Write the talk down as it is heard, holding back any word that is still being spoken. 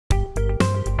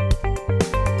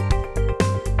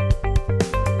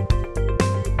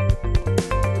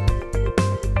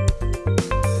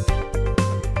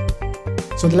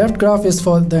So the left graph is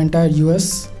for the entire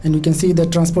US, and you can see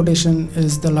that transportation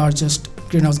is the largest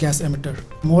greenhouse gas emitter.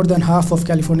 More than half of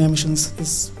California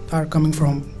emissions are coming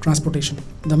from transportation.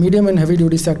 The medium and heavy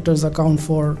duty sectors account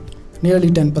for nearly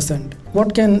 10%.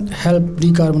 What can help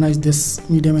decarbonize this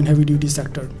medium and heavy duty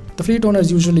sector? The fleet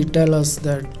owners usually tell us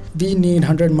that we need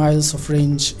 100 miles of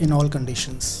range in all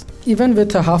conditions. Even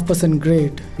with a 0.5%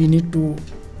 grade, we need to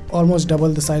almost double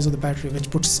the size of the battery, which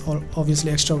puts obviously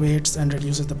extra weights and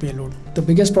reduces the payload. The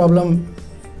biggest problem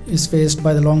is faced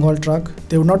by the long-haul truck.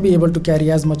 They would not be able to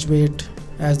carry as much weight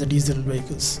as the diesel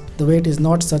vehicles. The weight is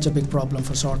not such a big problem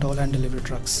for short-haul and delivery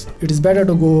trucks. It is better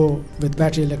to go with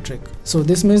battery electric. So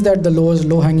this means that the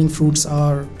low-hanging fruits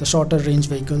are the shorter range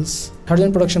vehicles.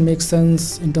 Hydrogen production makes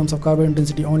sense in terms of carbon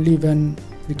intensity only when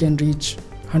we can reach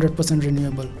 100%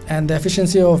 renewable. And the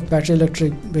efficiency of battery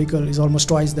electric vehicle is almost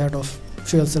twice that of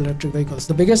fuel cell electric vehicles.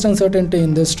 The biggest uncertainty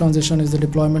in this transition is the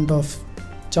deployment of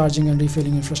charging and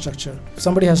refilling infrastructure.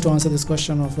 Somebody has to answer this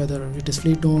question of whether it is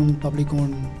fleet-owned,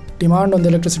 public-owned. Demand on the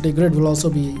electricity grid will also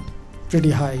be pretty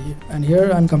high. And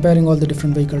here I'm comparing all the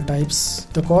different vehicle types.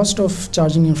 The cost of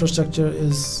charging infrastructure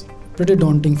is pretty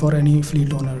daunting for any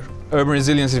fleet owner. Urban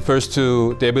resilience refers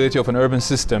to the ability of an urban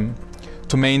system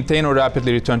to maintain or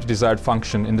rapidly return to desired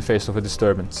function in the face of a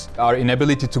disturbance. Our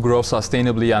inability to grow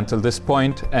sustainably until this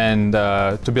point and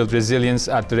to build resilience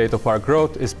at the rate of our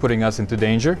growth is putting us into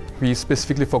danger. We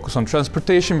specifically focus on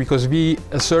transportation because we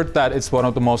assert that it's one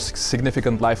of the most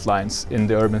significant lifelines in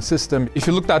the urban system. If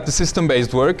you looked at the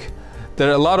system-based work, there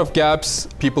are a lot of gaps.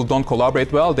 People don't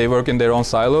collaborate well, they work in their own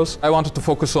silos. I wanted to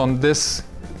focus on this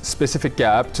specific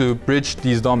gap to bridge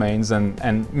these domains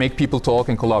and make people talk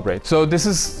and collaborate. So this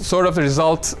is sort of the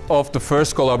result of the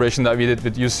first collaboration that we did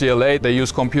with UCLA. They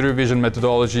use computer vision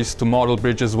methodologies to model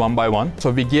bridges one by one. So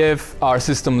we give our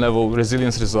system level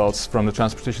resilience results from the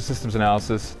transportation systems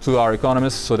analysis to our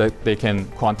economists so that they can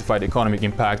quantify the economic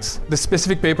impacts. The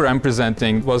specific paper I'm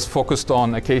presenting was focused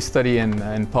on a case study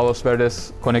in Palos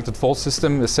Verdes connected fault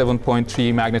system, a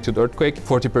 7.3 magnitude earthquake.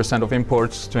 40% of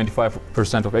imports,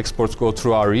 25% of exports go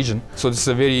through our region. So this is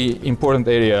a very important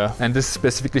area, and this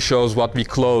specifically shows what we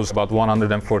closed, about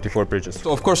 144 bridges. So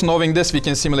of course, knowing this, we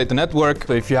can simulate the network.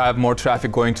 So if you have more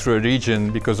traffic going through a region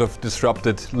because of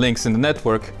disrupted links in the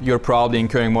network, you're probably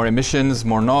incurring more emissions,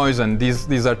 more noise, and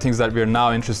these are things that we're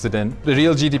now interested in. The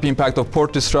real GDP impact of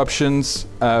port disruptions,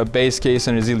 base case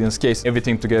and resilience case,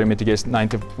 everything together mitigates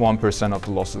 91% of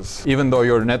the losses. Even though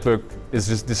your network is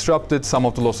just disrupted, some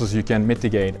of the losses you can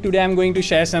mitigate. Today I'm going to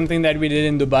share something that we did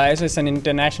in Dubai. So it's an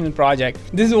international project.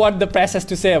 This is what the press has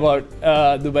to say about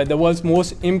Dubai, the world's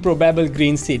most improbable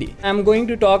green city. I'm going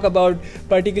to talk about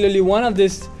particularly one of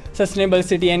this sustainable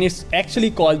city, and it's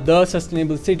actually called the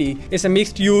sustainable city. It's a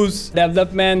mixed use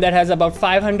development that has about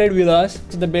 500 villas.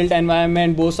 So the built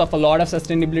environment boasts of a lot of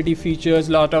sustainability features,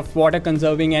 a lot of water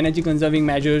conserving, energy conserving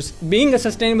measures. Being a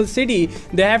sustainable city,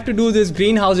 they have to do this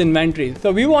greenhouse inventory.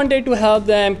 So we wanted to help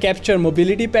them capture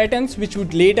mobility patterns, which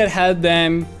would later help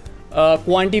them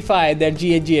quantify their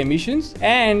GHG emissions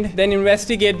and then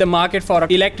investigate the market for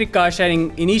electric car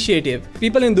sharing initiative.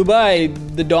 People in Dubai,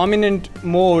 the dominant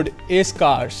mode is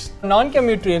cars.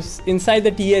 Non-commute trips inside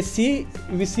the TSC,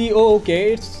 we see, oh,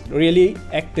 okay, it's really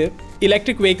active.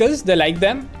 Electric vehicles, they like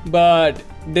them, but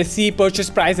they see purchase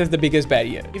price as the biggest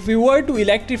barrier. If we were to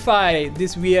electrify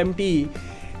this VMT,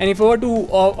 and if we were to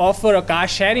offer a car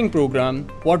sharing program,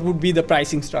 what would be the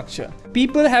pricing structure?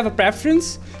 People have a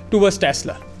preference towards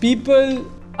Tesla.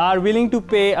 People are willing to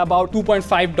pay about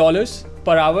 $2.5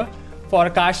 per hour for a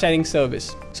car sharing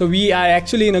service. So we are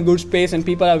actually in a good space, and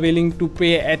people are willing to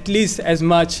pay at least as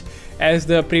much as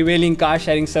the prevailing car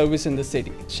sharing service in the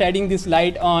city. Shedding this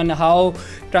light on how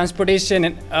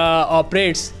transportation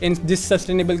operates in these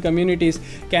sustainable communities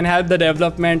can help the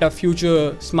development of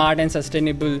future smart and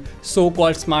sustainable,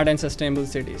 so-called smart and sustainable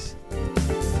cities.